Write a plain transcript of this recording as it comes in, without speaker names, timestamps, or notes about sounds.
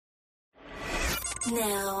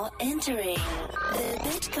Now entering the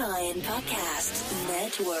Bitcoin Podcast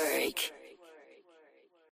Network.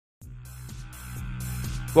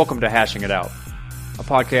 Welcome to Hashing It Out, a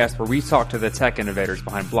podcast where we talk to the tech innovators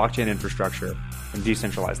behind blockchain infrastructure and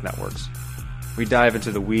decentralized networks. We dive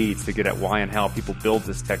into the weeds to get at why and how people build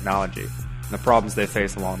this technology and the problems they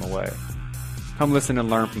face along the way. Come listen and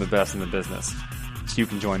learn from the best in the business so you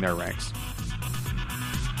can join their ranks.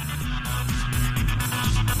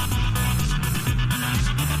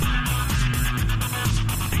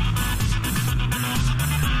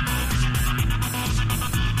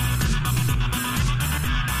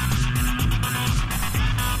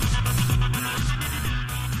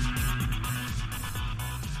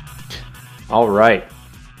 All right.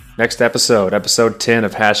 Next episode 10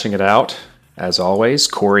 of Hashing It Out. As always,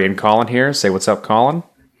 Corey and Colin here. Say what's up, Colin.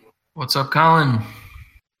 What's up, Colin?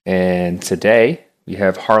 And today we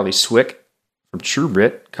have Harley Swick from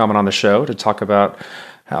TrueBit coming on the show to talk about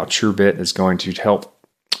how TrueBit is going to help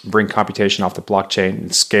bring computation off the blockchain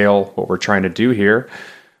and scale what we're trying to do here.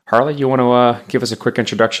 Harley, you want to give us a quick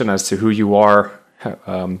introduction as to who you are,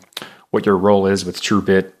 what your role is with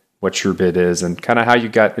TrueBit, what TrueBit is, and kind of how you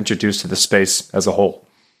got introduced to the space as a whole.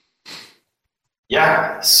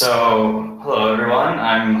 Yeah, so hello everyone,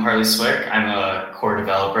 I'm Harley Swick. I'm a core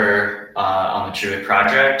developer on the TrueBit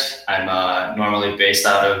project. I'm normally based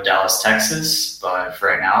out of Dallas, Texas, but for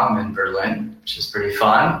right now I'm in Berlin, which is pretty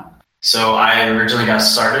fun. So I originally got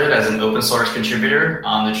started as an open source contributor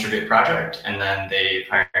on the TrueBit project, and then they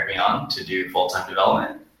hired me on to do full-time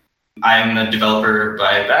development. I'm a developer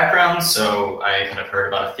by background, so I kind of heard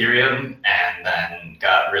about Ethereum and then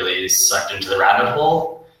got really sucked into the rabbit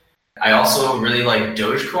hole. I also really like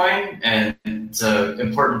Dogecoin, and it's an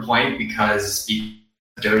important point because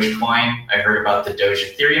Dogecoin, I heard about the Doge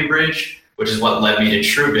Ethereum bridge, which is what led me to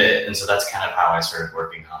TrueBit, and so that's kind of how I started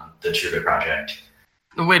working on the TrueBit project.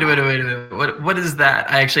 Wait. What is that?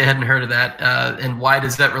 I actually hadn't heard of that, and why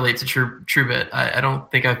does that relate to TrueBit? I don't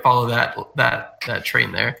think I follow that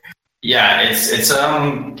train there. Yeah,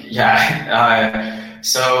 so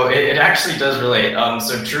it actually does relate.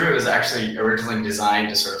 So TrueBit was actually originally designed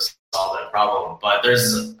to sort of solve that problem, but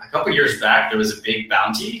there's a couple years back, there was a big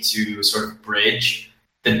bounty to sort of bridge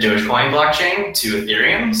the Dogecoin blockchain to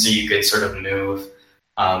Ethereum, so you could sort of move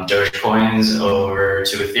Dogecoins over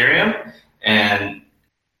to Ethereum, and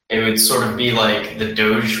it would sort of be like the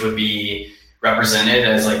Doge would be represented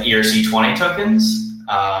as like ERC20 tokens.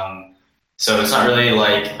 So it's not really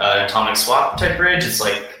like an atomic swap type bridge. It's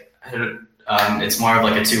like it's more of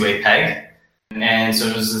like a two-way peg. And so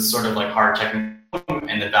it was this sort of like hard technical,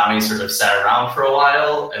 and the bounty sort of sat around for a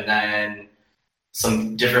while. And then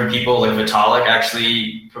some different people like Vitalik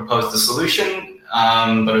actually proposed a solution,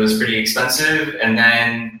 but it was pretty expensive. And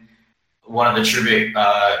then one of the TrueBit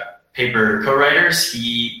paper co-writers,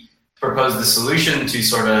 he proposed the solution to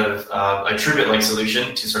sort of a TrueBit-like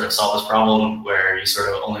solution to sort of solve this problem where you sort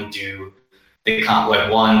of only do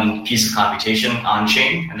like one piece of computation on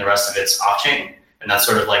chain and the rest of it's off chain. And that's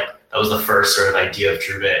sort of like, that was the first sort of idea of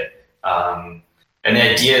TrueBit. And the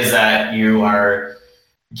idea is that you're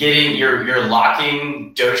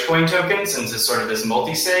locking Dogecoin tokens into sort of this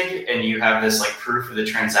multi-sig, and you have this like proof of the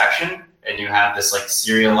transaction, and you have this like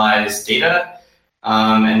serialized data.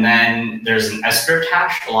 And then there's an script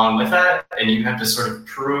hash along with that, and you have to sort of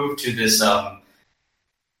prove to this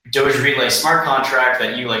Doge Relay smart contract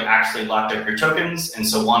that you like actually locked up your tokens. And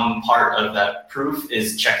so one part of that proof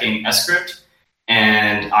is checking script.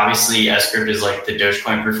 And obviously script is like the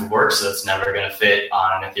Dogecoin proof of work, so it's never going to fit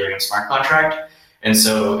on an Ethereum smart contract. And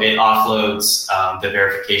so it offloads the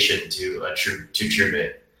verification to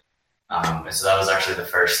TrueBit. And so that was actually the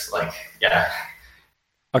first,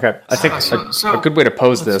 Okay, I think a good way to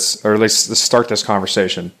pose this, or at least to start this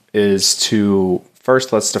conversation, is to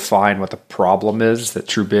first let's define what the problem is that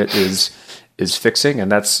TrueBit is fixing,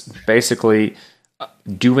 and that's basically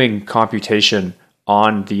doing computation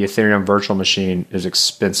on the Ethereum virtual machine is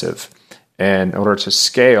expensive. And in order to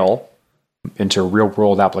scale into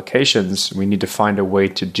real-world applications, we need to find a way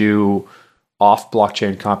to do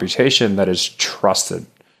off-blockchain computation that is trusted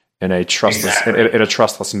in a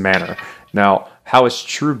trustless manner. Now, how is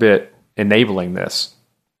TrueBit enabling this?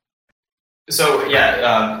 So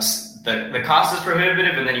the cost is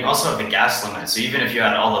prohibitive, and then you also have the gas limit. So even if you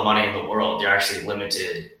had all the money in the world, you're actually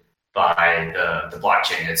limited by the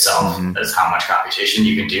blockchain itself as how much computation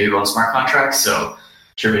you can do on smart contracts. So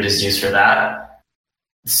TrueBit is used for that.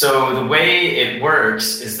 So the way it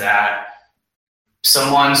works is that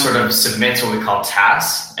someone sort of submits what we call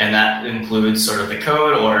tasks, and that includes sort of the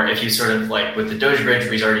code, or if you sort of like with the Doge Bridge,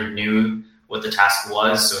 we already knew what the task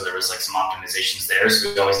was, so there was like some optimizations there,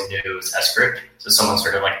 so we always knew it was script. So someone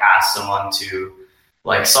sort of like asks someone to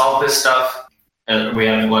like solve this stuff. We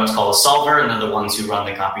have what's called a solver, and they're the ones who run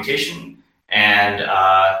the computation. And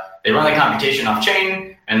they run the computation off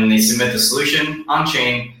chain, and then they submit the solution on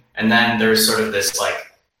chain. And then there's sort of this like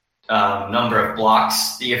number of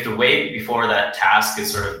blocks that you have to wait before that task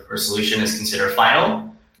is sort of, or solution is considered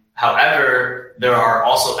final. However, there are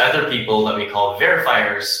also other people that we call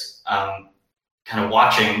verifiers kind of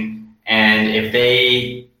watching. And if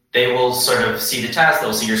they will sort of see the task,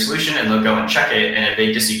 they'll see your solution, and they'll go and check it. And if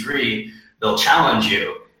they disagree, they'll challenge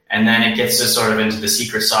you. And then it gets just sort of into the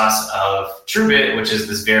secret sauce of TrueBit, which is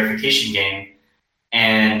this verification game.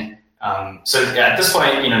 And so at this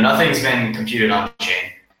point, nothing's been computed on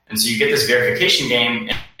chain. And so you get this verification game,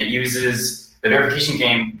 and it uses the verification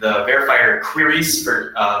game, the verifier queries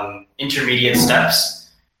for intermediate steps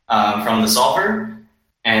from the solver.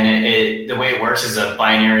 And the way it works is a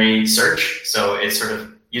binary search. So it sort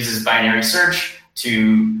of uses binary search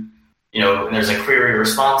to, there's a query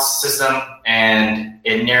response system, and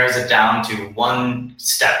it narrows it down to one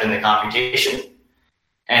step in the computation.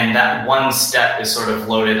 And that one step is sort of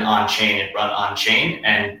loaded on chain and run on chain.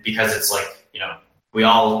 And because it's like, we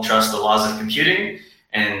all trust the laws of computing,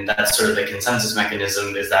 and that's sort of the consensus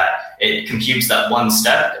mechanism, is that it computes that one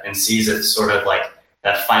step and sees if sort of like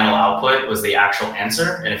that final output was the actual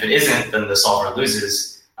answer. And if it isn't, then the solver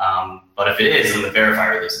loses. But if it is, then the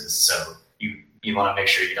verifier loses. So you want to make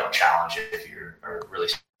sure you don't challenge it if you're really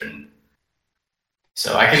certain.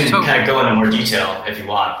 So I can kind of go into more detail if you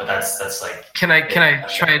want, but that's like. Can I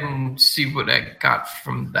try and see what I got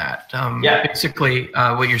from that? Yeah. Basically,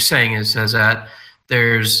 what you're saying is that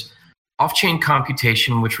there's off-chain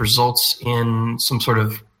computation, which results in some sort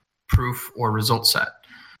of proof or result set,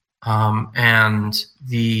 and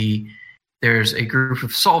there's a group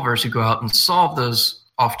of solvers who go out and solve those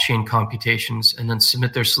off-chain computations and then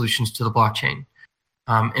submit their solutions to the blockchain.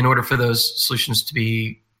 In order for those solutions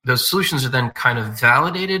are then kind of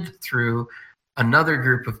validated through another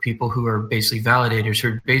group of people who are basically validators, who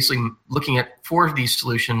are basically looking at 4 of these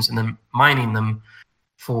solutions and then mining them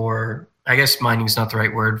for, I guess mining is not the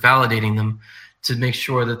right word, validating them to make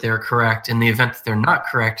sure that they're correct. In the event that they're not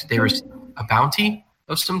correct, they receive a bounty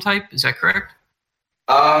of some type. Is that correct?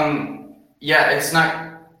 Yeah, it's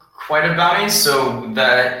not quite a bounty. So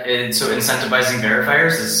incentivizing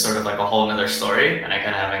verifiers is sort of like a whole nother story, and I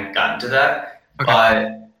kind of haven't gotten to that. Okay.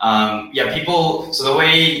 But people. So the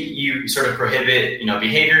way you sort of prohibit,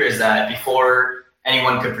 behavior is that before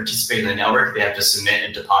anyone could participate in the network, they have to submit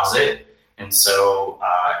a deposit. And so,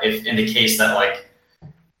 if in the case that like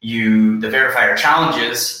the verifier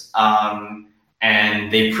challenges,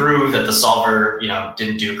 and they prove that the solver,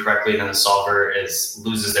 didn't do it correctly, then the solver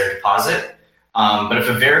loses their deposit. But if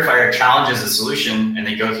a verifier challenges a solution and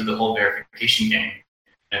they go through the whole verification game,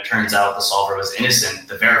 and it turns out the solver was innocent,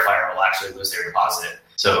 the verifier will actually lose their deposit.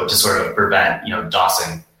 So to sort of prevent,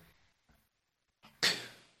 DOSing.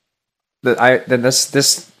 Then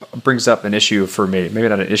this brings up an issue for me. Maybe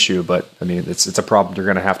not an issue, but I mean it's a problem you're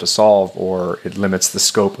going to have to solve, or it limits the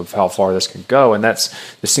scope of how far this can go. And this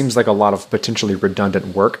seems like a lot of potentially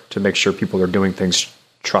redundant work to make sure people are doing things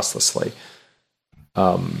trustlessly.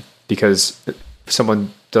 Because if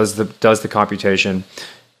someone does the computation,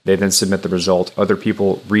 they then submit the result. Other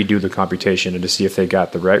people redo the computation and to see if they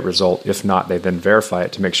got the right result. If not, they then verify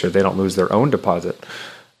it to make sure they don't lose their own deposit.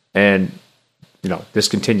 And this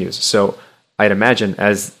continues. So I'd imagine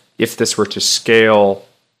as if this were to scale,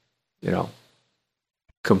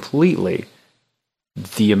 completely,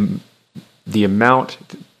 the amount,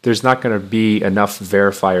 there's not going to be enough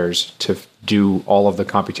verifiers to do all of the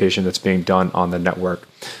computation that's being done on the network.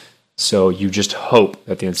 So you just hope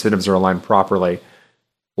that the incentives are aligned properly,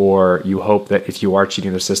 or you hope that if you are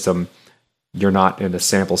cheating the system, you're not in the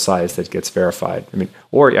sample size that gets verified.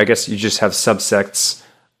 Or I guess you just have subsets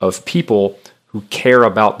of people who care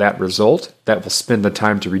about that result that will spend the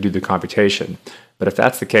time to redo the computation. But if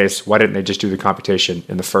that's the case, why didn't they just do the computation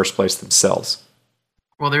in the first place themselves?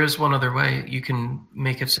 Well, there is one other way. You can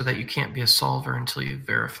make it so that you can't be a solver until you've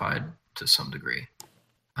verified to some degree,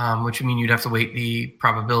 which would mean you'd have to wait the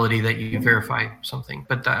probability that you verify something.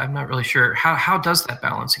 But I'm not really sure. How does that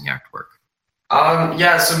balancing act work?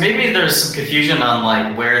 So maybe there's some confusion on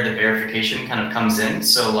like where the verification kind of comes in.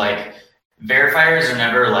 So like verifiers are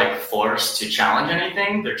never like forced to challenge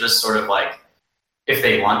anything. They're just sort of like if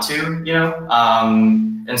they want to,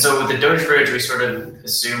 And so with the Doge Bridge, we sort of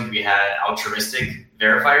assumed we had altruistic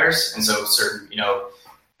verifiers, and so certain,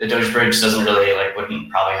 the Doge Bridge doesn't really wouldn't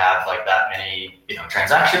probably have that many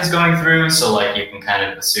transactions going through. So you can kind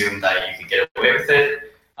of assume that you could get away with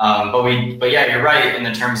it. But yeah, you're right in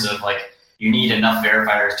the terms of you need enough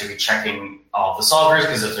verifiers to be checking all the solvers,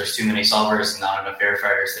 because if there's too many solvers and not enough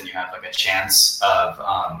verifiers, then you have like a chance of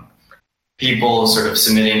people sort of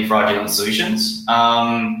submitting fraudulent solutions.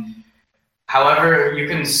 However, you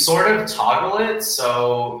can sort of toggle it.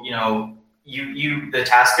 So, the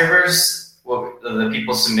task givers, the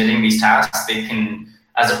people submitting these tasks, they can,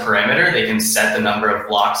 as a parameter, they can set the number of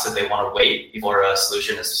blocks that they want to wait before a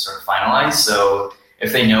solution is sort of finalized. So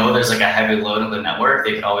if they know there's like a heavy load on the network,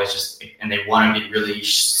 they could always and they want to be really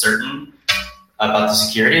certain about the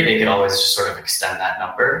security, they could always just sort of extend that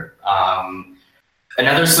number.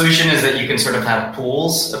 Another solution is that you can sort of have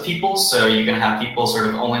pools of people. So you can have people sort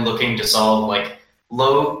of only looking to solve like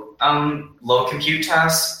low compute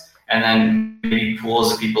tasks, and then maybe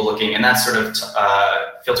pools of people looking, and that's sort of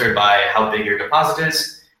filtered by how big your deposit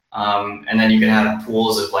is. And then you can have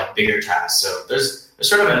pools of like bigger tasks. So there's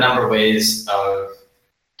sort of a number of ways of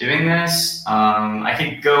doing this. I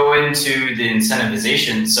could go into the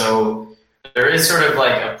incentivization. So there is sort of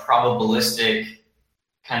like a probabilistic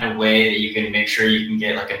kind of way that you can make sure you can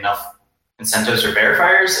get like enough incentives or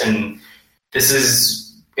verifiers. And this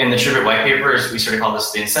is in the TrueBit white papers, we sort of call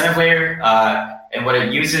this the incentive layer. And what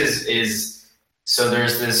it uses is, so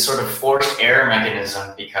there's this sort of forced error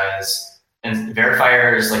mechanism, because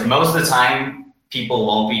verifiers, like most of the time, people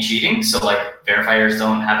won't be cheating. So like verifiers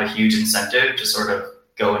don't have a huge incentive to sort of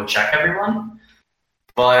go and check everyone.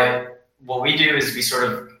 But what we do is we sort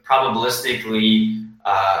of probabilistically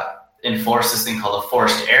enforce this thing called a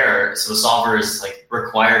forced error. So the solver is like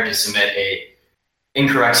required to submit a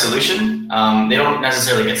incorrect solution. They don't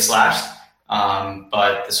necessarily get slashed,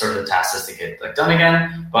 but the sort of the task is to get like done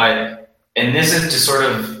again. And this is to sort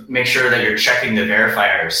of make sure that you're checking the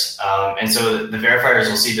verifiers. And so the verifiers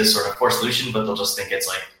will see this sort of forced solution, but they'll just think it's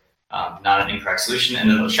like not an incorrect solution, and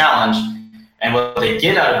then they'll challenge. And what they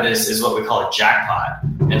get out of this is what we call a jackpot.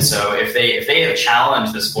 And so if they have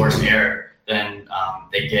challenged this forced error, then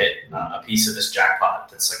they get a piece of this jackpot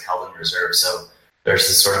that's like held in reserve. So there's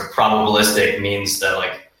this sort of probabilistic means that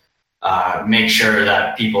like make sure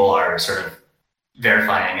that people are sort of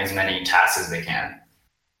verifying as many tasks as they can.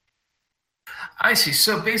 I see.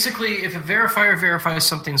 So basically, if a verifier verifies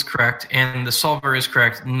something's correct and the solver is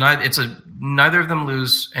correct, neither of them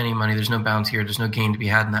lose any money. There's no bounty or there's no gain to be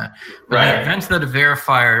had in that. But right. In the event that a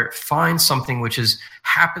verifier finds something which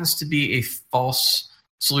happens to be a false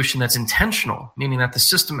solution that's intentional, meaning that the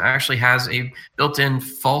system actually has a built-in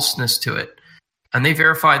falseness to it, and they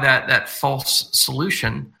verify that false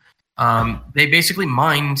solution, they basically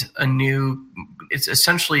mined a new. It's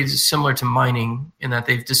essentially similar to mining in that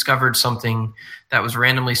they've discovered something that was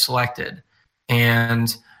randomly selected,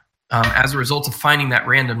 and as a result of finding that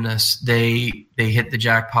randomness, they hit the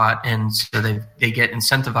jackpot, and so they get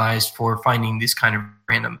incentivized for finding this kind of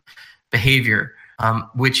random behavior,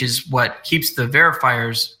 which is what keeps the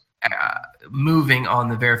verifiers moving on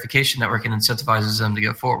the verification network and incentivizes them to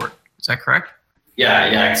go forward. Is that correct?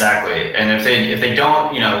 Yeah, exactly. And if they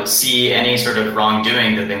don't, see any sort of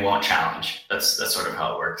wrongdoing, then they won't challenge. That's sort of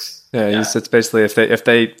how it works. Yeah, it's basically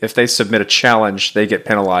if they submit a challenge, they get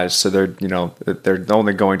penalized. So they're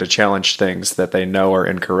only going to challenge things that they know are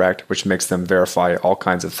incorrect, which makes them verify all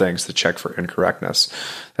kinds of things to check for incorrectness.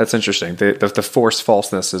 That's interesting. The forced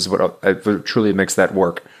falseness is what truly makes that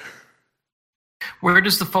work. Where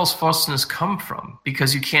does the falseness come from?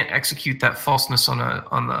 Because you can't execute that falseness on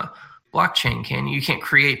the blockchain, can you? You can't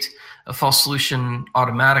create a false solution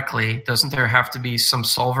automatically. Doesn't there have to be some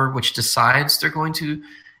solver which decides they're going to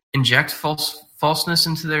inject falseness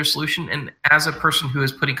into their solution? And as a person who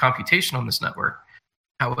is putting computation on this network,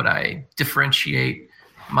 how would I differentiate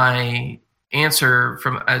my answer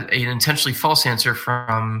from an intentionally false answer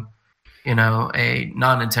from, a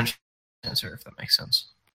non-intentional answer, if that makes sense?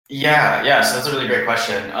 Yeah. So that's a really great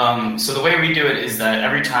question. So the way we do it is that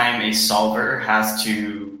every time a solver has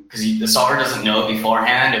to, because the solver doesn't know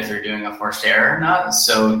beforehand if they're doing a forced error or not,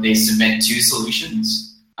 so they submit two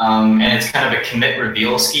solutions. And it's kind of a commit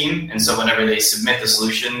reveal scheme. And so whenever they submit the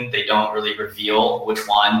solution, they don't really reveal which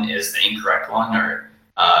one is the incorrect one or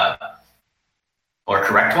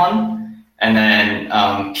correct one. And then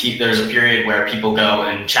there's a period where people go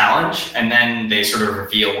and challenge, and then they sort of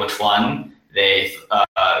reveal which one they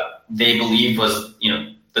believe was,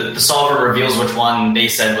 the solver reveals which one they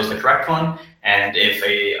said was the correct one. And if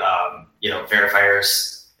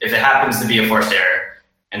verifiers, if it happens to be a forced error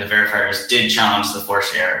and the verifiers did challenge the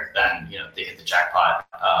forced error, then, they hit the jackpot.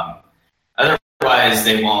 Otherwise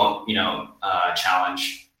they won't,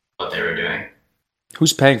 challenge what they were doing.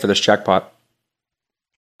 Who's paying for this jackpot?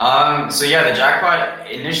 The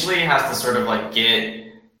jackpot initially has to sort of like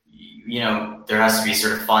get, there has to be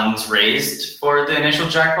sort of funds raised for the initial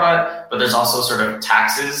jackpot, but there's also sort of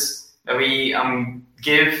taxes that we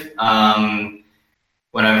give.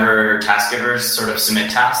 Whenever task givers sort of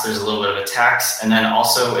submit tasks, there's a little bit of a tax. And then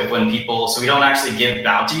also so we don't actually give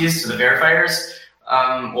bounties to the verifiers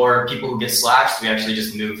or people who get slashed, we actually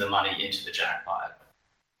just move the money into the jackpot.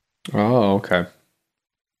 Oh, okay.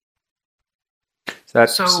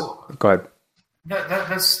 So go ahead.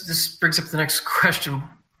 This brings up the next question.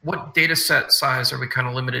 What data set size are we kind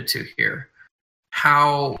of limited to here?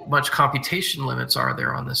 How much computation limits are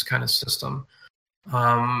there on this kind of system?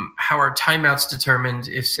 How are timeouts determined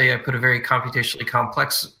if, say, I put a very computationally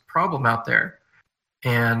complex problem out there?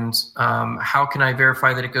 And how can I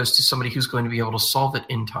verify that it goes to somebody who's going to be able to solve it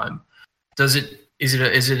in time? Is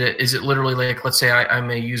it literally like, let's say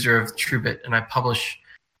I'm a user of TrueBit and I publish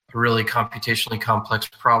a really computationally complex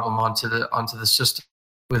problem onto the system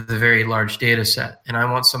with a very large data set, and I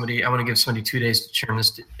want to give somebody 2 days to churn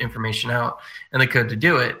this information out and the code to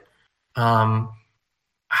do it.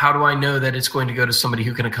 How do I know that it's going to go to somebody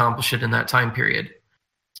who can accomplish it in that time period?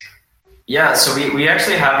 Yeah, so we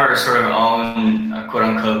actually have our sort of own quote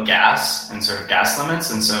unquote gas and sort of gas limits.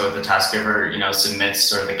 And so the task giver, submits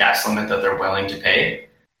sort of the gas limit that they're willing to pay.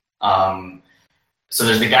 So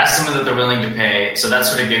there's the gas limit that they're willing to pay. So that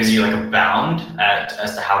sort of gives you like a bound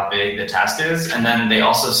as to how big the task is. And then they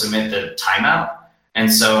also submit the timeout. And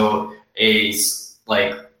so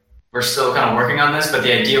we're still kind of working on this, but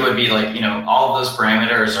the idea would be all of those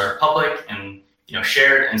parameters are public and,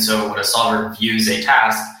 shared. And so when a solver views a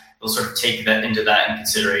task, they'll sort of take that into in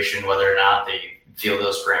consideration, whether or not they feel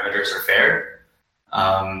those parameters are fair.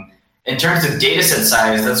 In terms of data set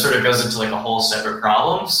size, that sort of goes into a whole separate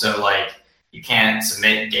problem. So you can't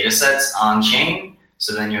submit data sets on chain.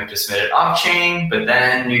 So then you have to submit it off chain, but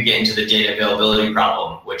then you get into the data availability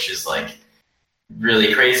problem, which is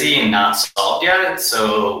really crazy and not solved yet.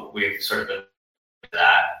 So we've sort of been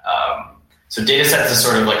that. So data sets is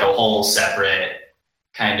sort of a whole separate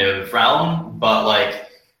kind of realm, but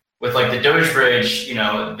with the Doge bridge, you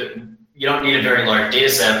don't need a very large data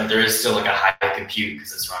set, but there is still a high compute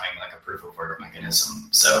because it's running a proof of work mechanism.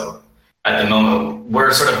 So at the moment,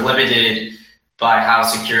 we're sort of limited by how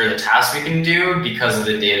secure the tasks we can do because of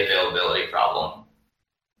the data availability problem.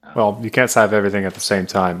 Well, you can't solve everything at the same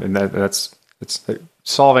time, and it's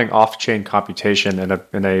solving off-chain computation in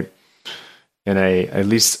a at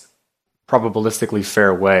least probabilistically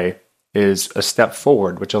fair way is a step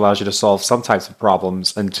forward, which allows you to solve some types of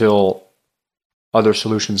problems until other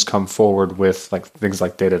solutions come forward with things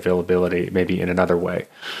like data availability, maybe in another way.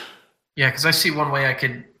 Yeah, because I see one way I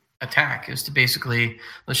could attack is to basically,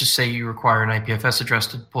 let's just say you require an IPFS address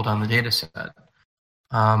to pull down the data set.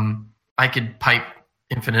 I could pipe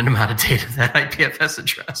infinite amount of data to that IPFS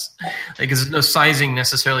address because there's no sizing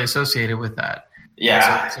necessarily associated with that.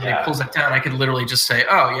 Yeah. So somebody pulls that down, I could literally just say,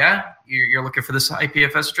 oh yeah, you're looking for this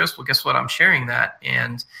IPFS address? Well, guess what? I'm sharing that,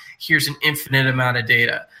 and here's an infinite amount of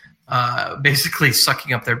data, basically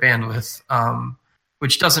sucking up their bandwidth,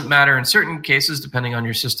 which doesn't matter in certain cases depending on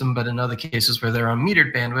your system, but in other cases where they're on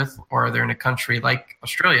metered bandwidth or they're in a country like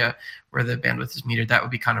Australia where the bandwidth is metered, that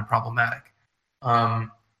would be kind of problematic. I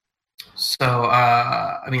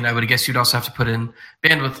would guess you'd also have to put in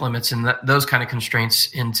bandwidth limits and those kind of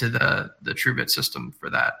constraints into the TrueBit system for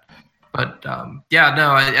that. But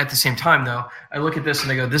at the same time, though, I look at this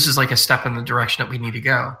and I go, this is a step in the direction that we need to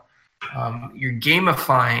go. You're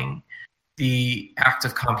gamifying the act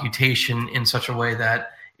of computation in such a way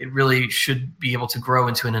that it really should be able to grow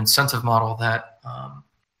into an incentive model that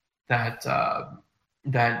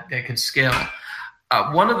could scale.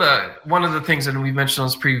 One of the things that we mentioned on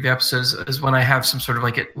those previous episodes is when I have some sort of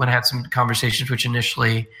when I had some conversations which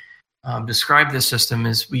initially described this system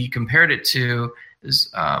is we compared it to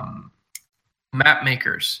map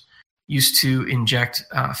makers used to inject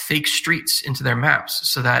fake streets into their maps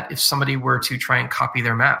so that if somebody were to try and copy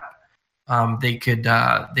their map, they could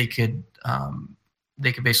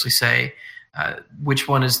basically say which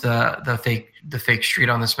one is the fake street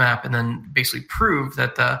on this map, and then basically prove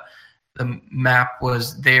that the map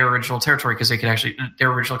was their original territory because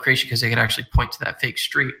their original creation because they could actually point to that fake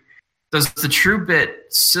street. Does the TrueBit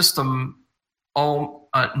system all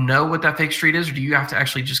know what that fake street is, or do you have to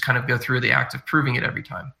actually just kind of go through the act of proving it every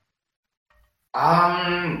time?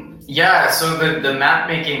 So the map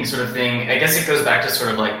making sort of thing, I guess it goes back to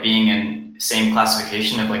sort of being in same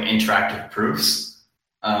classification of interactive proofs.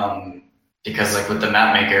 Because with the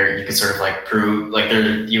map maker, you could sort of prove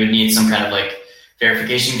you would need some kind of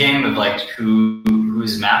verification game of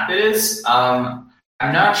whose map it is. I'm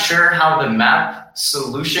not sure how the map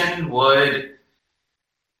solution would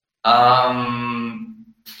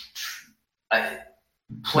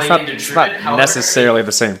play into TrueBit. It's not necessarily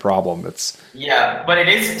the same problem. Yeah, but it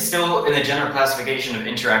is still in the general classification of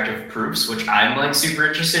interactive proofs, which I'm like super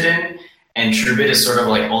interested in. And TrueBit is sort of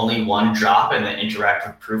like only one drop in the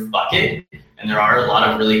interactive proof bucket. And there are a lot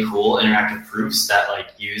of really cool interactive proofs that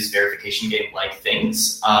like use verification game-like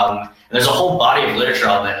things. And there's a whole body of literature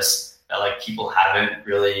on this that like people haven't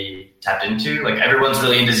really tapped into. Like everyone's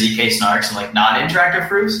really into ZK snarks and like non-interactive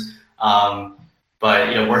proofs.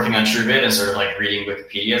 But working on TrueBit and sort of like reading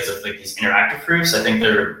Wikipedias of like these interactive proofs, I think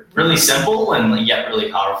they're really simple and yet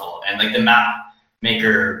really powerful. And like the map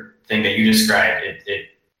maker thing that you described,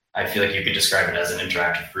 I feel like you could describe it as an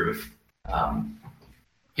interactive proof.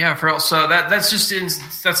 Yeah, for real. So that's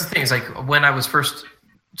the thing. It's like when I was first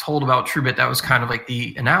told about TrueBit, that was kind of like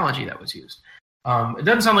the analogy that was used. It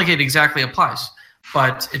doesn't sound like it exactly applies,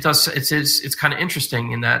 but it does. It's kind of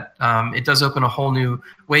interesting in that it does open a whole new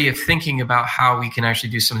way of thinking about how we can actually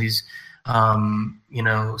do some of these,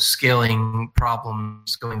 scaling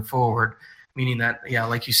problems going forward. Meaning that, yeah,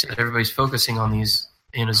 like you said, everybody's focusing on these,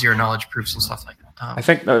 zero knowledge proofs and stuff like that. I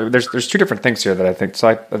think there's two different things here that I think.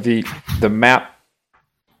 So the map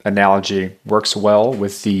analogy works well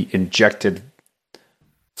with the injected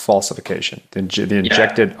falsification, the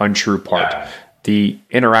injected untrue part. Yeah. The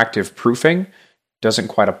interactive proofing doesn't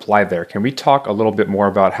quite apply there. Can we talk a little bit more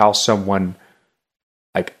about how someone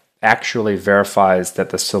like actually verifies that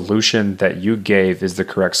the solution that you gave is the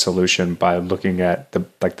correct solution by looking at the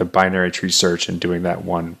binary tree search and doing that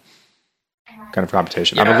one kind of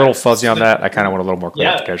computation? Yeah. I'm a little fuzzy on that. I kind of want a little more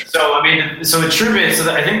clarification. Yeah. So with TrueBit,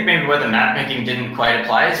 I think maybe what the map making didn't quite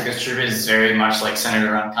apply is because TrueBit is very much like centered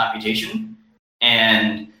around computation.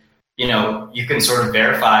 And, you can sort of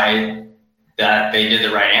verify that they did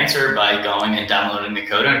the right answer by going and downloading the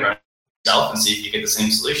code and running it yourself and see if you get the same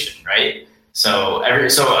solution, right? So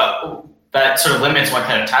that sort of limits what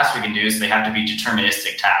kind of tasks we can do. So they have to be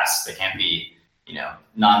deterministic tasks. They can't be,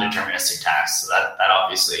 non-deterministic tasks. So that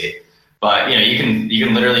obviously, but you can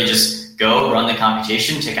literally just go run the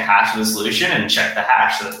computation, take a hash of the solution, and check the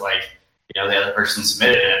hash that the other person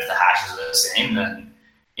submitted. And if the hashes are the same, then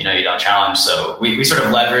you don't challenge. So we sort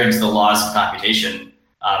of leverage the laws of computation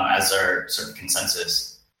as our sort of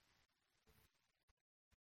consensus.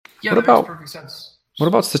 Yeah, that makes perfect sense. What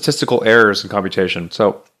about statistical errors in computation?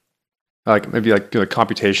 So, maybe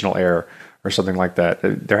computational error or something like that.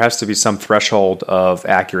 There has to be some threshold of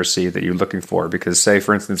accuracy that you're looking for. Because, say,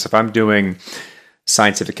 for instance, if I'm doing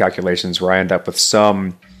scientific calculations where I end up with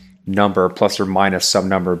some number plus or minus some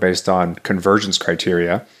number based on convergence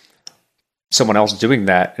criteria, someone else doing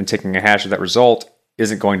that and taking a hash of that result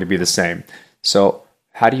isn't going to be the same. So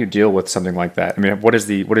how do you deal with something like that? I mean, what is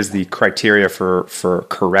the criteria for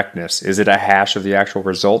correctness? Is it a hash of the actual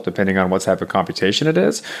result depending on what type of computation it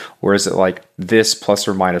is? Or is it like this plus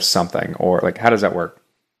or minus something? Or how does that work?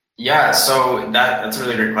 Yeah, so that's a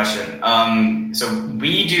really great question. So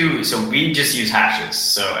we just use hashes.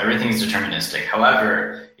 So everything's deterministic.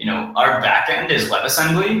 However, our backend is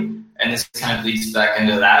WebAssembly, and this kind of leads back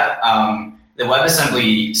into that. The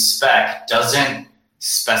WebAssembly spec doesn't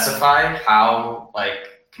specify how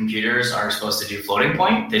computers are supposed to do floating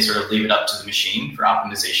point. They sort of leave it up to the machine for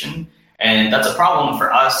optimization. And that's a problem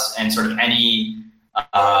for us and sort of any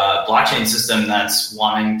blockchain system that's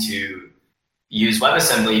wanting to use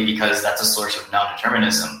WebAssembly, because that's a source of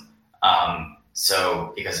non-determinism.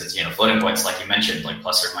 So because it's, floating points, like you mentioned, like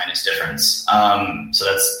plus or minus difference. So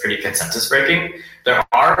that's pretty consensus breaking. There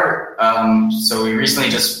are, so we recently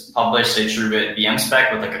just published a TrueBit VM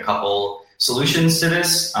spec with a couple solutions to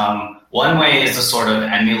this. One way is to sort of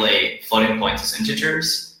emulate floating points as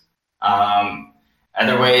integers.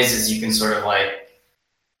 Other ways is you can sort of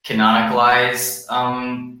canonicalize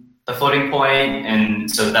the floating point, and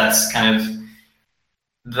so that's kind of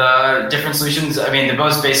the different solutions. I mean, the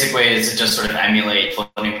most basic way is to just sort of emulate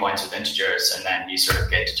floating points with integers, and then you sort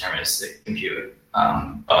of get deterministic compute.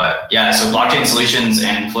 But yeah, so blockchain solutions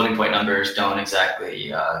and floating point numbers don't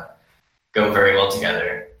exactly go very well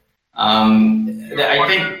together. I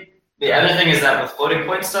think the other thing is that with floating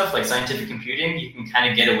point stuff, like scientific computing, you can kind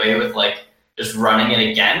of get away with just running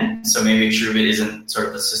it again. So maybe TrueBit isn't sort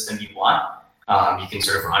of the system you want. You can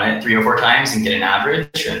sort of run it 3 or 4 times and get an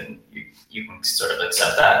average, and you can sort of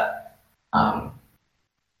accept that. I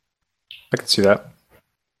can see that.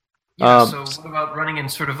 Yeah, so what about running in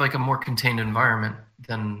sort of a more contained environment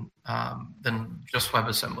than just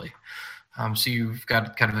WebAssembly? So you've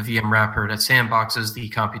got kind of a VM wrapper that sandboxes the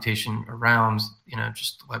computation around,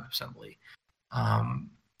 just WebAssembly.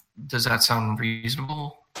 Does that sound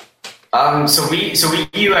reasonable? So we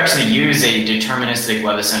actually use a deterministic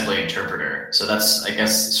WebAssembly interpreter. So that's, I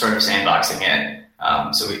guess, sort of sandboxing it.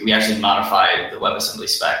 So we actually modified the WebAssembly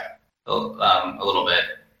spec a little bit.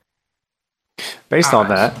 Based on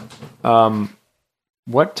that,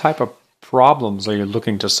 what type of problems are you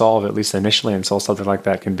looking to solve, at least initially, until something like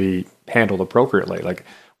that can be handled appropriately? Like,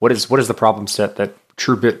 what is the problem set that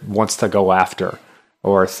TrueBit wants to go after,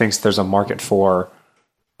 or thinks there's a market for,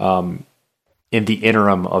 in the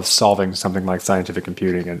interim of solving something like scientific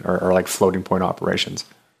computing or like floating point operations?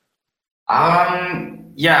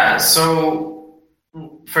 Yeah. So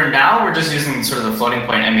for now, we're just using sort of the floating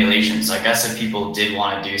point emulation. So I guess if people did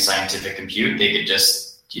want to do scientific compute, they could just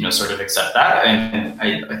sort of accept that, and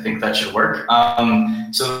I think that should work.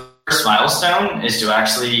 So the first milestone is to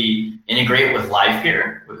actually integrate with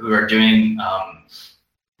LivePeer, who are doing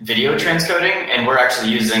video transcoding, and we're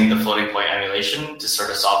actually using the floating point emulation to sort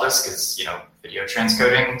of solve this, because video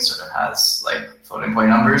transcoding sort of has like floating point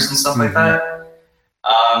numbers and stuff like that.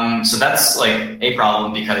 So that's like a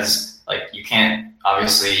problem, because like you can't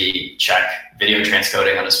obviously check video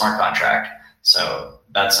transcoding on a smart contract. So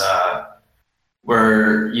that's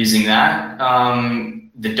we're using that.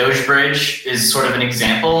 The Doge bridge is sort of an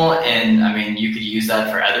example, and I mean, you could use that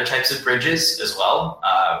for other types of bridges as well.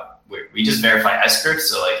 We just verify S-scripts,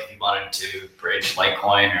 so like if you wanted to bridge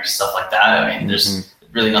Litecoin or stuff like that, I mean, there's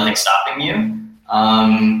really nothing stopping you.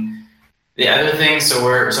 The other thing, so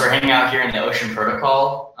we're hanging out here in the Ocean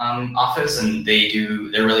Protocol office, and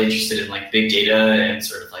they're really interested in like big data and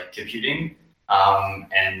sort of like computing.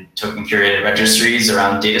 And token curated registries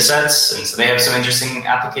around data sets. And so they have some interesting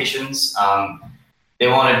applications. They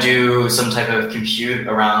want to do some type of compute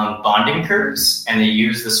around bonding curves, and they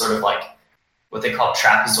use this sort of like what they call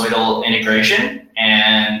trapezoidal integration,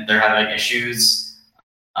 and they're having issues.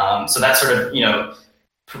 So that's sort of, the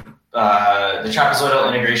trapezoidal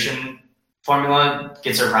integration formula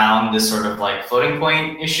gets around this sort of like floating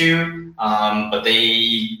point issue, but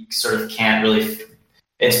they sort of can't really.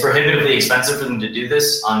 It's prohibitively expensive for them to do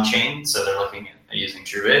this on chain, so they're looking at using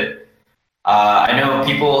TrueBit. I know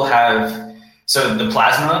people have, so the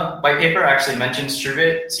Plasma white paper actually mentions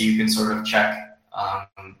TrueBit, so you can sort of check,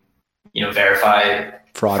 verify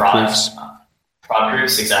fraud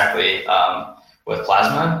proofs, exactly, with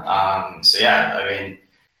Plasma. So yeah, I mean,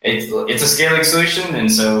 it's a scaling solution,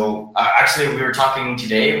 and so actually we were talking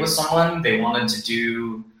today with someone. They wanted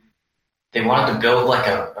to build like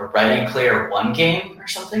a Ready Player One game or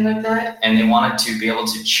something like that, and they wanted to be able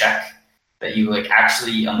to check that you like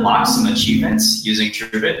actually unlock some achievements using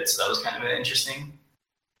TrueBit. So that was kind of an interesting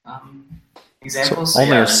example. So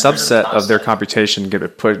only a subset of their computation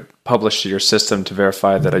get published to your system to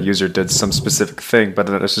verify that a user did some specific thing, but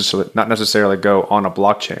not necessarily go on a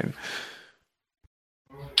blockchain.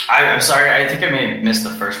 I'm sorry, I think I may have missed the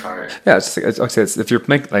first part. Yeah, it's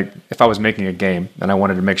if I was making a game and I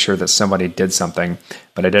wanted to make sure that somebody did something,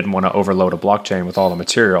 but I didn't want to overload a blockchain with all the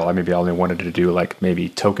material. I only wanted to do like maybe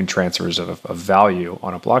token transfers of value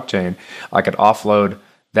on a blockchain. I could offload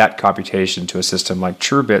that computation to a system like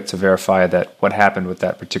TrueBit to verify that what happened with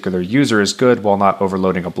that particular user is good while not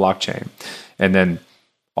overloading a blockchain. And then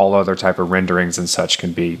all other type of renderings and such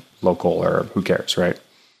can be local, or who cares, right?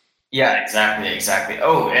 Yeah, exactly.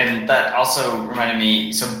 Oh, and that also reminded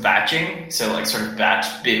me, so batching, so like sort of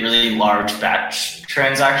really large batch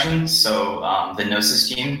transactions. So the Gnosis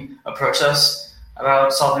team approached us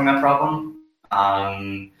about solving that problem.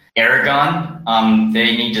 Aragon,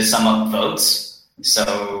 they need to sum up votes.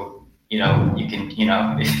 So, you can,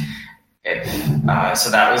 so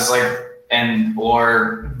that was like,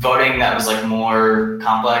 or voting that was like more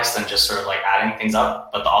complex than just sort of like adding things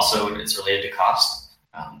up, but also it's related to cost.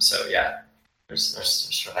 So yeah, there's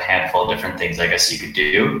sort of a handful of different things I guess you could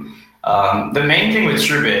do. The main thing with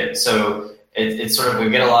TrueBit, so it's sort of,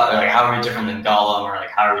 we get a lot of like, how are we different than Golem, or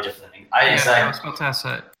like how are we different than I was about to ask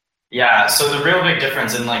that. Yeah, so the real big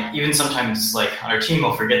difference, and like even sometimes like on our team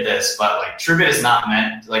will forget this, but like TrueBit is not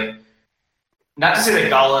meant, like, not to say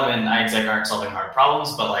that Golem and iExec aren't solving hard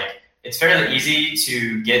problems, but like it's fairly easy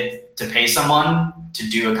to get to pay someone to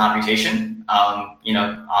do a computation. On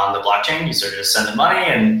the blockchain, you sort of just send the money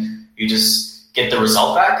and you just get the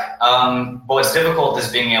result back. But what's difficult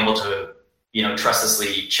is being able to,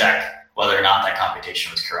 trustlessly check whether or not that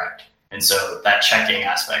computation was correct. And so that checking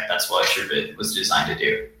aspect, that's what TrueBit was designed to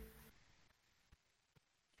do.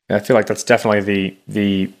 I feel like that's definitely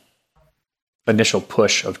the initial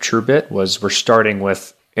push of TrueBit. Was we're starting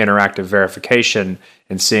with interactive verification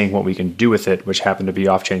and seeing what we can do with it, which happened to be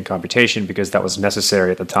off-chain computation because that was necessary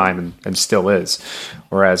at the time and still is.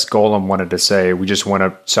 Whereas Golem wanted to say, we just want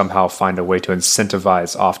to somehow find a way to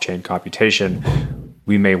incentivize off-chain computation.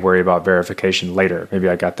 We may worry about verification later. Maybe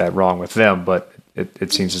I got that wrong with them, but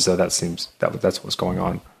it seems as though that's what's going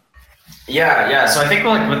on. Yeah. So I think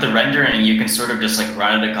like with the rendering, you can sort of just like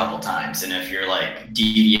run it a couple times, and if you're like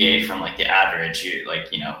deviate from like the average, you like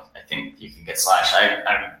I think you can get slashed.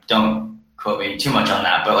 I don't quote me too much on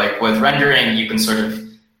that, but like with rendering, you can sort of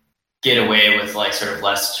get away with like sort of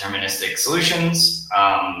less deterministic solutions.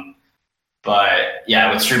 But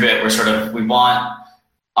yeah, with TrueBit, we want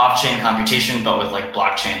off-chain computation, but with like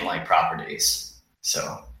blockchain-like properties.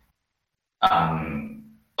 So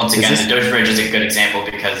once again, the Doge Bridge is a good example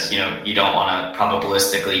because you don't want to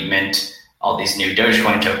probabilistically mint all these new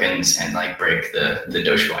Dogecoin tokens and like break the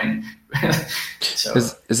Dogecoin. So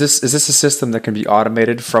is this a system that can be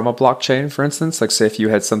automated from a blockchain, for instance? Like, say if you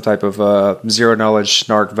had some type of zero knowledge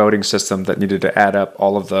snark voting system that needed to add up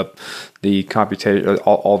all of the computation,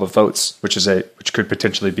 all the votes, which could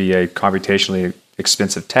potentially be a computationally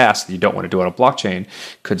expensive task that you don't want to do on a blockchain.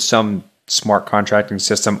 Could some smart contracting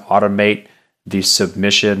system automate the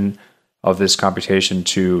submission of this computation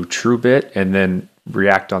to TrueBit and then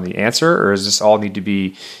react on the answer, or does this all need to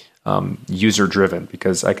be user driven?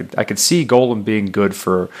 Because I could see Golem being good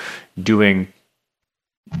for doing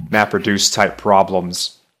MapReduce type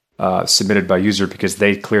problems submitted by user, because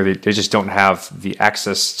they just don't have the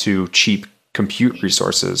access to cheap compute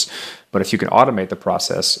resources. But if you can automate the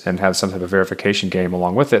process and have some type of verification game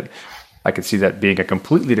along with it, I could see that being a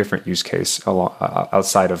completely different use case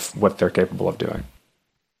outside of what they're capable of doing.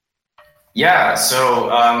 Yeah, so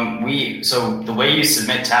the way you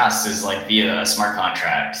submit tasks is like via a smart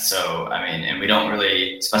contract. So and we don't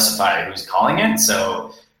really specify who's calling it.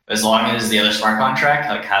 So as long as the other smart contract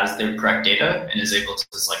like has the correct data and is able to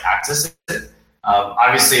just like access it.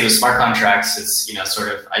 Obviously with smart contracts, it's sort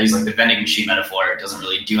of, I use like the vending machine metaphor. It doesn't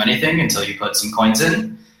really do anything until you put some coins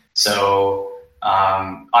in. So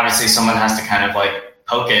obviously someone has to kind of like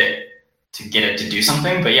poke it to get it to do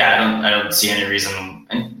something. But yeah, I don't see any reason,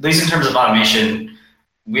 and at least in terms of automation,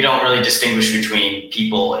 we don't really distinguish between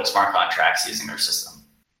people and smart contracts using our system.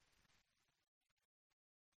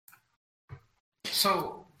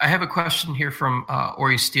 So I have a question here from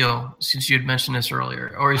Ori Steele, since you had mentioned this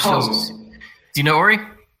earlier. Ori Steele, do you know Ori?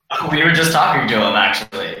 We were just talking to him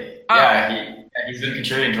actually. Yeah, he's been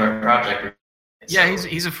contributing to our project. Yeah,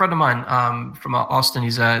 he's a friend of mine from Austin.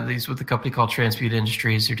 He's with a company called Transmute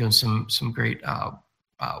Industries. They're doing some great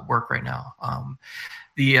work right now.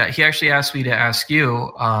 He actually asked me to ask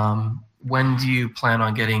you, when do you plan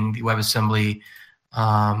on getting the WebAssembly?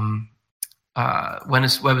 When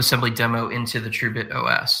is WebAssembly demo into the TrueBit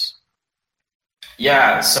OS?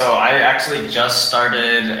 Yeah, so I actually just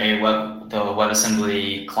started the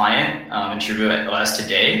WebAssembly client in TrueBit OS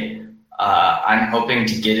today. I'm hoping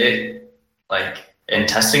to get it like in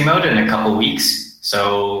testing mode in a couple weeks,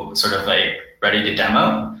 so sort of like ready to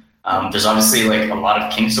demo. There's obviously like a lot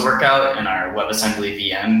of kinks to work out, and our WebAssembly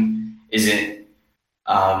VM isn't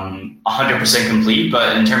 100% complete,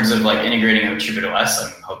 but in terms of like integrating with TrueBit OS,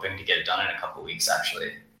 I'm hoping to get it done in a couple weeks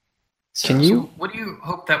actually. So what do you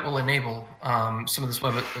hope that will enable some of this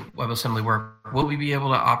WebAssembly work? Will we be able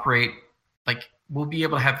to operate, we'll be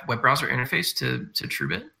able to have web browser interface to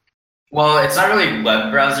TrueBit? Well, it's not really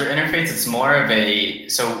web browser interface. It's more of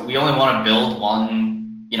so we only want to build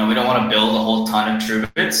one, we don't want to build a whole ton of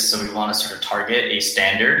TrueBits. So we want to sort of target a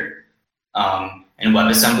standard. And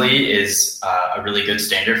WebAssembly is a really good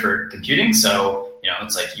standard for computing. So,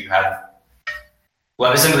 it's like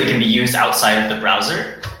WebAssembly can be used outside of the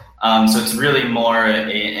browser. So it's really more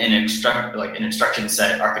an instruction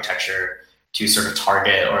set architecture to sort of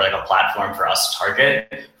target, or like a platform for us to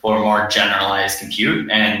target for more generalized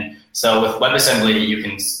compute. And so with WebAssembly, you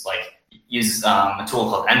can like use a tool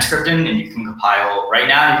called mscripten, and you can compile. Right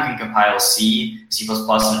now, you can compile C, C++,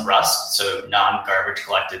 and Rust, so non-garbage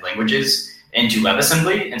collected languages, into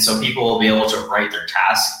WebAssembly. And so people will be able to write their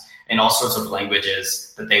tasks in all sorts of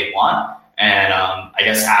languages that they want. And I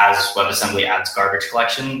guess as WebAssembly adds garbage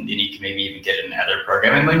collection, then you can maybe even get it in other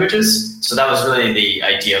programming languages. So that was really the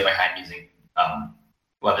idea behind using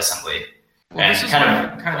WebAssembly. Well, and this is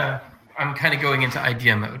I'm kind of going into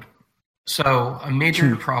idea mode. So a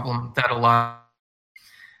major problem that a lot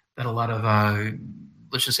of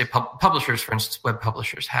let's just say publishers, for instance, web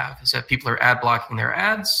publishers have, is that people are ad blocking their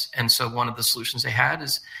ads. And so one of the solutions they had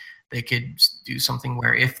is they could do something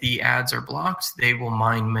where if the ads are blocked, they will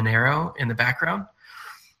mine Monero in the background.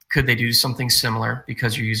 Could they do something similar,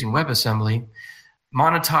 because you're using WebAssembly,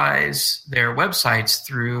 monetize their websites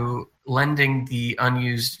through lending the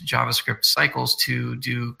unused JavaScript cycles to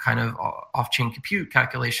do kind of off-chain compute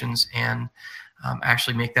calculations, and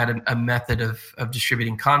actually make that a method of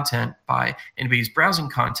distributing content by anybody who's browsing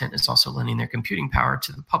content is also lending their computing power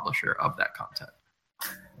to the publisher of that content?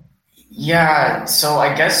 Yeah, so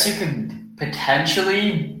I guess you could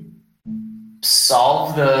potentially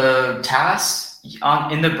solve the task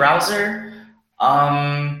in the browser.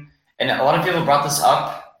 And a lot of people brought this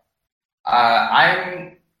up.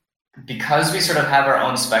 Because we sort of have our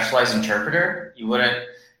own specialized interpreter, you wouldn't,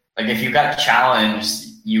 like if you got challenged,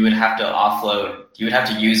 you would have to offload, you would have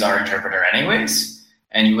to use our interpreter anyways,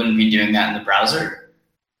 and you wouldn't be doing that in the browser.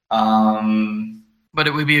 But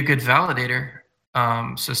it would be a good validator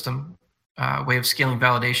system, way of scaling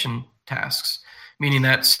validation tasks, meaning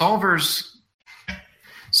that solvers,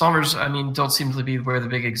 I mean, don't seem to be where the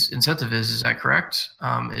big incentive is. Is that correct?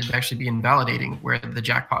 It'd actually be in validating where the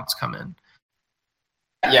jackpots come in.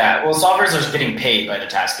 Yeah, well, solvers are getting paid by the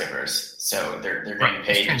task givers, so they're getting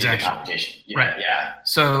paid to do the computation. Yeah, right. Yeah.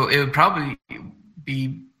 So it would probably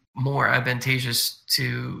be more advantageous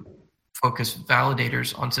to focus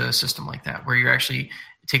validators onto a system like that, where you're actually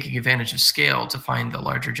taking advantage of scale to find the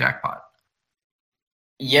larger jackpot.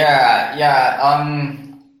 Yeah.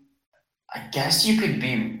 I guess you could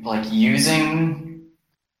be like using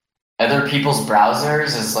other people's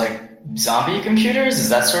browsers as like zombie computers. Is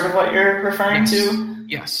that sort of what you're referring to?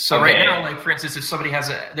 Yes. So okay. Right now, like for instance, if somebody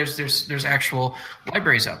has there's actual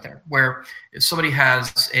libraries out there where if somebody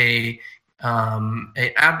has a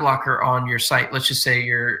ad blocker on your site, let's just say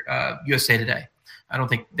you're USA Today. I don't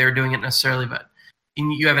think they're doing it necessarily, but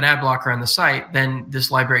you have an ad blocker on the site, then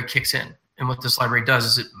this library kicks in. And what this library does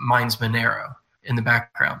is it mines Monero in the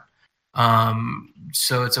background.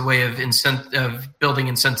 So it's a way of building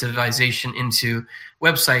incentivization into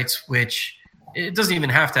websites, which it doesn't even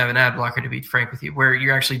have to have an ad blocker, to be frank with you, where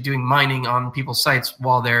you're actually doing mining on people's sites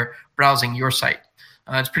while they're browsing your site.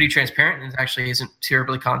 It's pretty transparent, and it actually isn't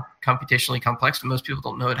terribly computationally complex, but most people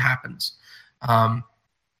don't know it happens. And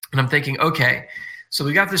I'm thinking, okay, so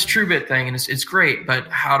we got this TrueBit thing, and it's great, but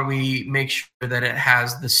how do we make sure that it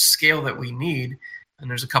has the scale that we need? And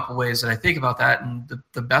there's a couple ways that I think about that, and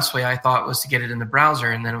the best way I thought was to get it in the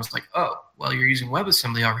browser, and then it was like, oh, well, you're using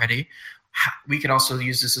WebAssembly already. We could also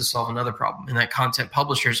use this to solve another problem, and that content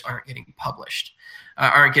publishers aren't getting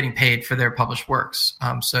paid for their published works.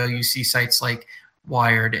 So you see sites like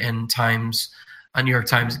Wired and Times, New York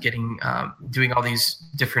Times getting doing all these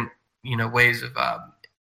different ways of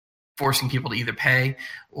forcing people to either pay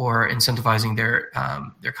or incentivizing their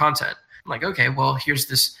content. I'm like, okay, well, here's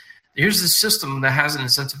this system that has an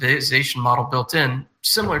incentivization model built in,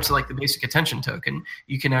 similar to like the basic attention token.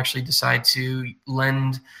 You can actually decide to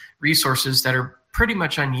lend resources that are pretty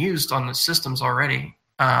much unused on the systems already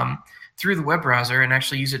through the web browser and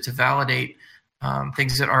actually use it to validate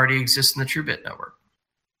things that already exist in the TrueBit network.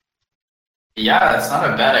 Yeah, that's not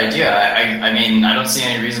a bad idea. I mean, I don't see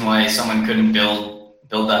any reason why someone couldn't build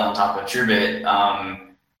that on top of TrueBit.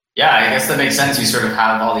 Yeah, I guess that makes sense. You sort of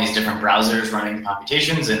have all these different browsers running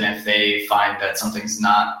computations, and if they find that something's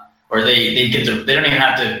not, or they don't even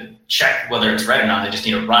have to check whether it's right or not. They just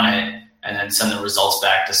need to run it and then send the results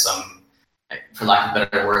back to some, for lack of a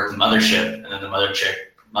better word, the mothership, and then the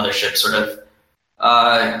mothership sort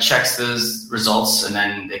of checks those results, and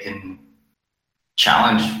then they can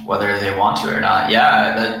challenge whether they want to or not.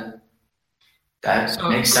 Yeah, that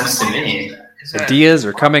makes sense to me. Ideas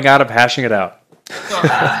are coming out of hashing it out. So,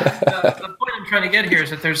 the point I'm trying to get here is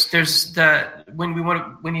that there's that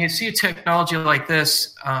when you see a technology like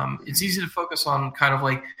this, it's easy to focus on kind of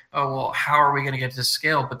like, oh well, how are we going to get to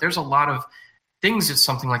scale? But there's a lot of things that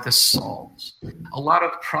something like this solves, a lot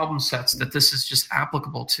of problem sets that this is just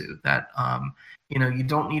applicable to. That you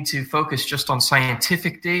don't need to focus just on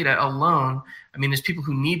scientific data alone. I mean, there's people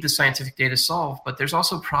who need the scientific data solved, but there's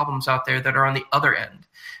also problems out there that are on the other end,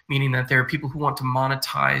 meaning that there are people who want to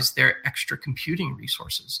monetize their extra computing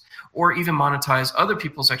resources or even monetize other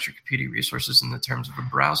people's extra computing resources in the terms of a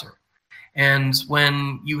browser. And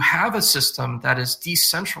when you have a system that is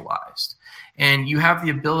decentralized and you have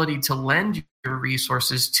the ability to lend your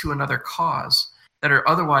resources to another cause that are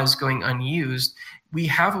otherwise going unused, we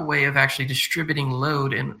have a way of actually distributing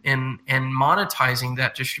load and monetizing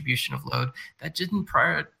that distribution of load that didn't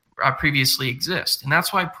previously exist. And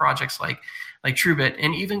that's why projects like TrueBit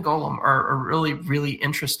and even Golem are really, really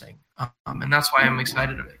interesting. And that's why I'm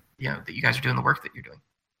excited that you guys are doing the work that you're doing.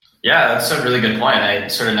 Yeah, that's a really good point. I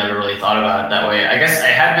sort of never really thought about it that way. I guess I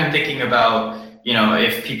had been thinking about,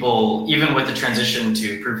 if people, even with the transition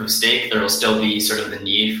to proof of stake, there will still be sort of the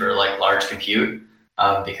need for like large compute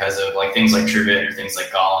because of like things like TrueBit or things like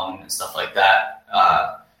Golem and stuff like that,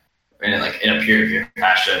 in a peer-to-peer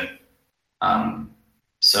fashion.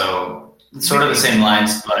 So it's sort of the same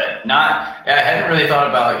lines, but not. I hadn't really thought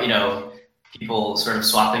about people sort of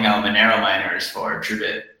swapping out Monero miners for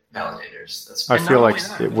TrueBit validators. I feel like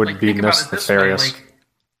it would be nefarious.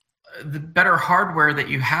 the better hardware that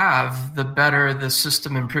you have, the better the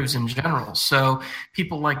system improves in general. So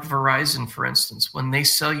people like Verizon, for instance, when they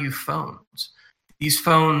sell you phones, these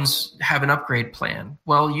phones have an upgrade plan.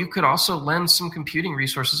 Well, you could also lend some computing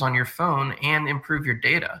resources on your phone and improve your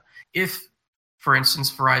data if, for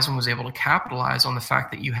instance, Verizon was able to capitalize on the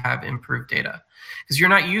fact that you have improved data. Because you're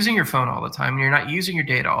not using your phone all the time, and you're not using your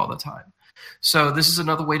data all the time. So this is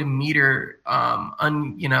another way to meter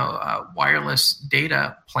wireless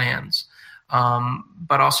data plans,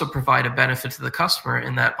 but also provide a benefit to the customer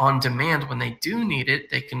in that on demand, when they do need it,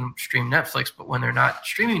 they can stream Netflix. But when they're not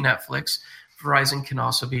streaming Netflix, Verizon can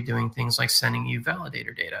also be doing things like sending you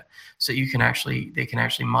validator data, so they can actually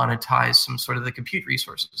monetize some sort of the compute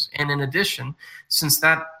resources. And in addition, since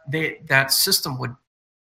that system would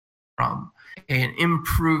from an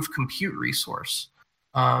improved compute resource,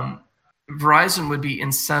 Verizon would be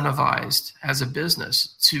incentivized as a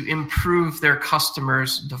business to improve their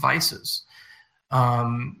customers' devices,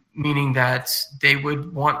 meaning that they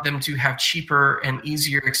would want them to have cheaper and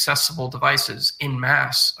easier accessible devices in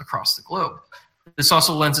mass across the globe. This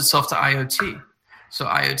also lends itself to IoT. So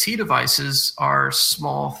IoT devices are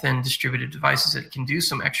small, thin, distributed devices that can do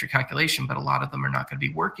some extra calculation, but a lot of them are not going to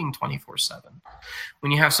be working 24/7.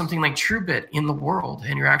 When you have something like TrueBit in the world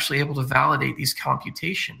and you're actually able to validate these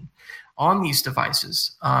computation on these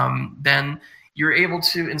devices, then you're able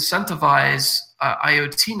to incentivize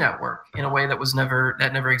IoT network in a way that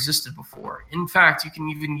never existed before. In fact, you can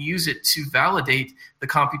even use it to validate the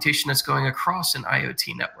computation that's going across an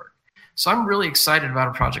IoT network. So I'm really excited about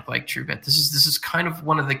a project like TrueBit. This is kind of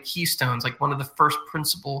one of the keystones, like one of the first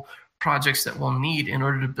principal projects that we'll need in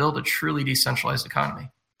order to build a truly decentralized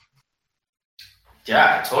economy.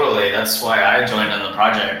 Yeah, totally. That's why I joined on the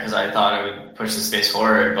project, because I thought it would push the space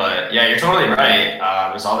forward. But yeah, you're totally right.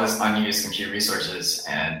 There's all this unused compute resources,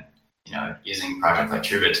 and using a project like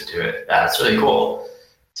TrueBit to do it, that's really cool.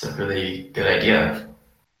 It's a really good idea.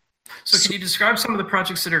 So can you describe some of the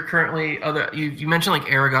projects that are currently you mentioned like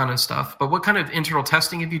Aragon and stuff, but what kind of internal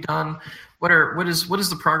testing have you done? What is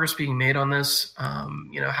the progress being made on this?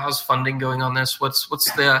 How's funding going on this? What's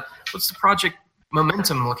the project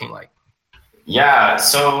momentum looking like? Yeah,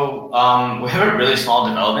 so we have a really small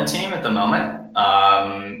development team at the moment.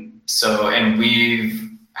 And we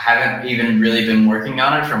haven't even really been working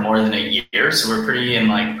on it for more than a year. So we're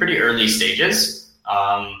pretty early stages.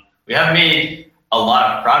 We have made a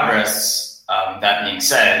lot of progress, that being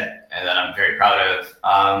said, and that I'm very proud of.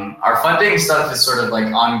 Our funding stuff is sort of like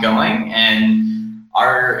ongoing, and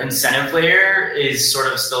our incentive layer is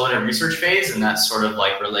sort of still in a research phase, and that's sort of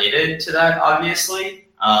like related to that, obviously.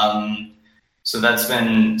 So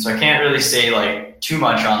I can't really say like too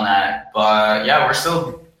much on that, but yeah,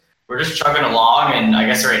 we're just chugging along, and I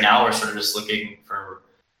guess right now we're sort of just looking for,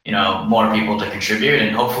 more people to contribute,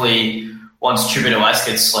 and hopefully once TrueBit OS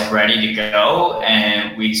gets like ready to go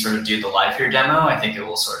and we sort of do the live here demo, I think it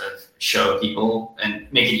will sort of show people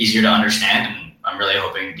and make it easier to understand. And I'm really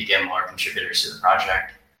hoping to get more contributors to the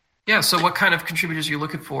project. Yeah. So what kind of contributors are you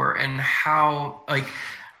looking for, and how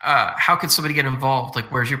could somebody get involved?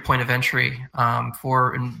 Like, where's your point of entry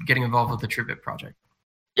for getting involved with the TrueBit project?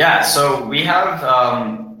 Yeah. So we have,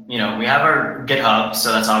 we have our GitHub.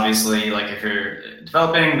 So that's obviously like if you're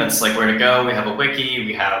developing, that's like where to go. We have a wiki.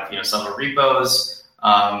 We have, several repos.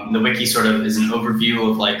 The wiki sort of is an overview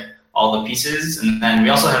of like all the pieces. And then we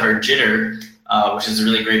also have our Jitter, which is a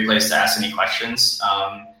really great place to ask any questions,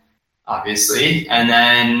 obviously. And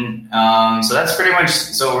then, so that's pretty much,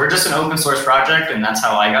 so we're just an open source project, and that's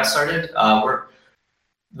how I got started.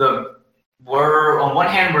 We're on one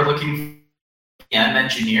hand, we're looking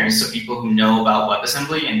engineers, so people who know about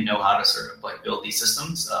WebAssembly and know how to sort of like build these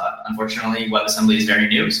systems. Unfortunately, WebAssembly is very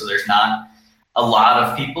new, so there's not a lot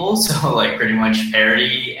of people. So like pretty much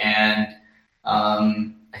parity, and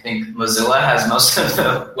I think Mozilla has most of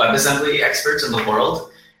the WebAssembly experts in the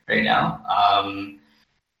world right now.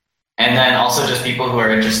 And then also just people who are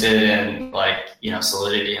interested in like,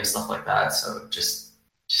 Solidity and stuff like that. So just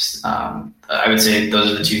I would say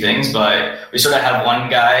those are the two things, but we sort of have one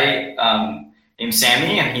guy, named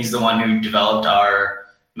Sammy, and he's the one who developed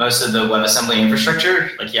most of the WebAssembly infrastructure.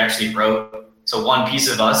 Like he actually wrote, so one piece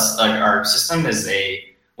of our system is a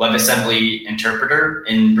WebAssembly interpreter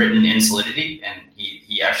written in Solidity, and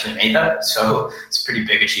he actually made that. So it's a pretty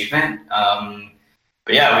big achievement.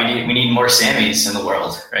 But yeah, we need more Sammys in the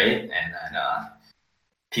world, right? And then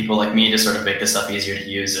people like me to sort of make this stuff easier to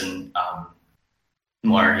use and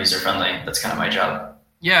more user friendly. That's kind of my job.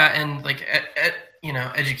 Yeah, and like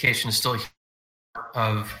education is still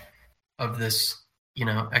of this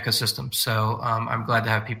ecosystem. So I'm glad to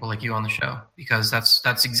have people like you on the show, because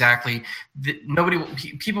that's exactly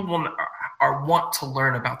people want to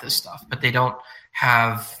learn about this stuff, but they don't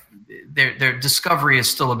have their discovery is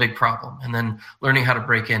still a big problem, and then learning how to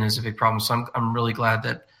break in is a big problem. So I'm really glad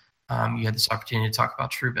that you had this opportunity to talk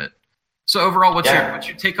about TrueBit. So overall, what's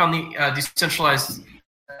your take on the decentralized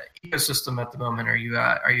ecosystem at the moment? Are you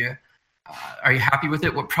happy with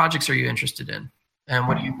it? What projects are you interested in? And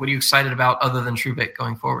what are you excited about other than TrueBit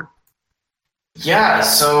going forward? Yeah,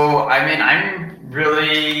 so I mean, I'm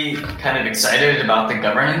really kind of excited about the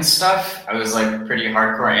governance stuff. I was like pretty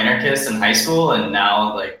hardcore anarchist in high school, and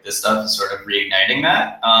now like this stuff is sort of reigniting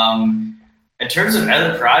that. In terms of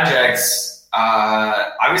other projects,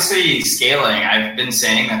 obviously scaling. I've been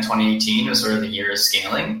saying that 2018 was sort of the year of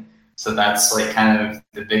scaling, so that's like kind of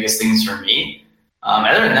the biggest things for me.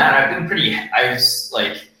 Other than that, I've been pretty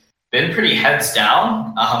heads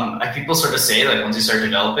down. Like people sort of say, like once you start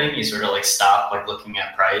developing, you sort of like stop like looking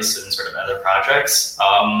at price and sort of other projects.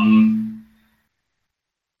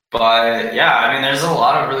 But yeah, I mean, there's a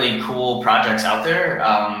lot of really cool projects out there.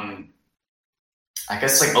 I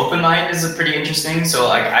guess like OpenMind is a pretty interesting. So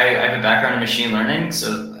like I have a background in machine learning,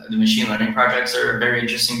 so the machine learning projects are very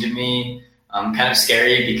interesting to me. Kind of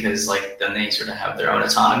scary because like then they sort of have their own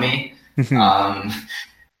autonomy.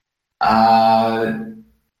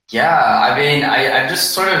 Yeah, I mean, I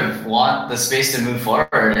just sort of want the space to move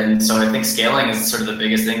forward, and so I think scaling is sort of the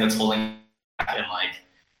biggest thing that's holding back in like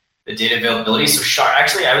the data availability. So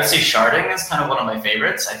actually, I would say sharding is kind of one of my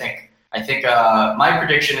favorites. I think my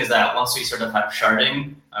prediction is that once we sort of have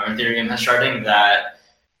sharding, or Ethereum has sharding, that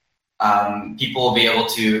people will be able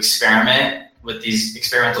to experiment with these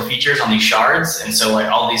experimental features on these shards, and so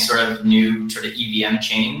like all these sort of new sort of EVM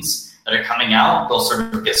chains that are coming out, they'll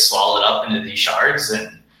sort of get swallowed up into these shards.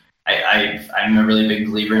 And I'm a really big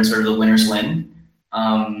believer in sort of the winners win,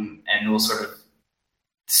 and we'll sort of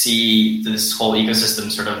see this whole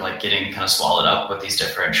ecosystem sort of like getting kind of swallowed up with these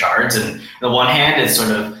different shards. And on the one hand, it's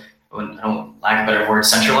sort of, I don't lack a better word,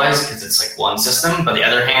 centralized, because it's like one system. But the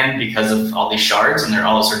other hand, because of all these shards and they're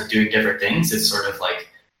all sort of doing different things, it's sort of like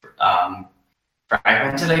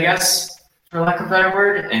fragmented, I guess, for lack of a better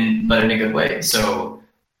word, but in a good way. So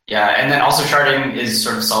yeah, and then also sharding is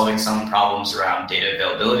sort of solving some problems around data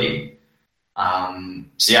availability.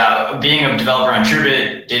 So yeah, being a developer on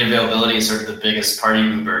TrueBit, data availability is sort of the biggest party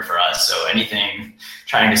mover for us. So anything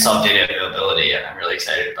trying to solve data availability, I'm really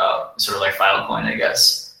excited about. Sort of like Filecoin, I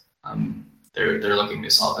guess. They're looking to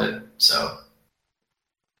solve it. So.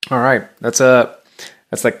 All right, it's a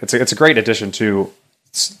great addition to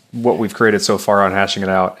what we've created so far on Hashing It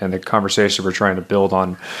Out, and the conversation we're trying to build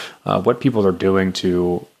on what people are doing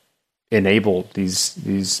to enable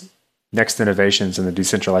these next innovations in the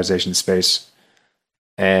decentralization space.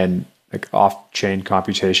 And like off-chain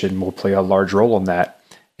computation will play a large role in that,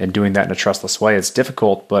 and doing that in a trustless way. It's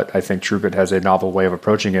difficult, but I think TrueBit has a novel way of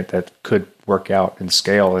approaching it that could work out and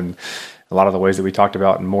scale in a lot of the ways that we talked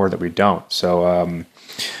about, and more that we don't. So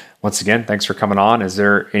once again, thanks for coming on. Is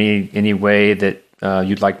there any way that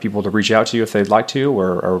you'd like people to reach out to you if they'd like to,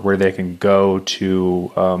 or where they can go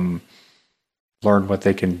to learn what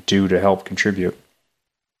they can do to help contribute?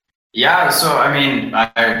 Yeah, so I mean,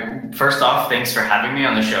 first off, thanks for having me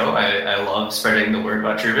on the show. I love spreading the word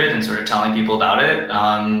about TrueBit and sort of telling people about it.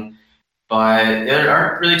 But there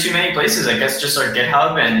aren't really too many places. I guess just our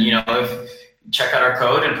GitHub, and if check out our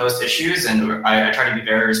code and post issues. And I try to be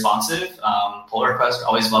very responsive. Pull requests are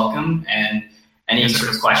always welcome, and any sort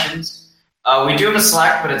of questions. We do have a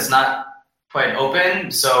Slack, but it's not quite open.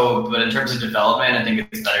 So, but in terms of development, I think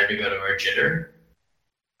it's better to go to our Jitter.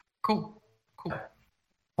 Cool.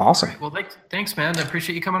 Awesome. Right, well, thanks, man. I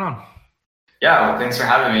appreciate you coming on. Yeah, well, thanks for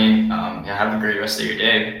having me. Have a great rest of your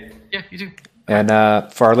day. Yeah, you too. And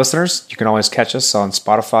for our listeners, you can always catch us on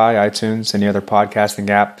Spotify, iTunes, any other podcasting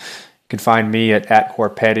app. You can find me at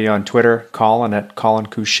Corpetti on Twitter, Colin at Colin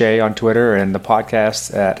Couché on Twitter, and the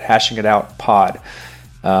podcast at Hashing It Out Pod.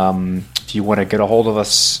 If you want to get a hold of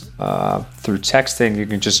us through texting, you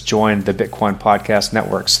can just join the Bitcoin Podcast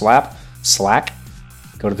Network Slack.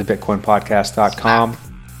 Go to thebitcoinpodcast.com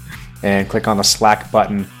and click on the Slack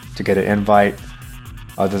button to get an invite.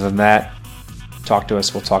 Other than that, talk to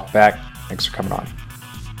us. We'll talk back. Thanks for coming on.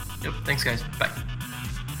 Yep. Thanks, guys. Bye.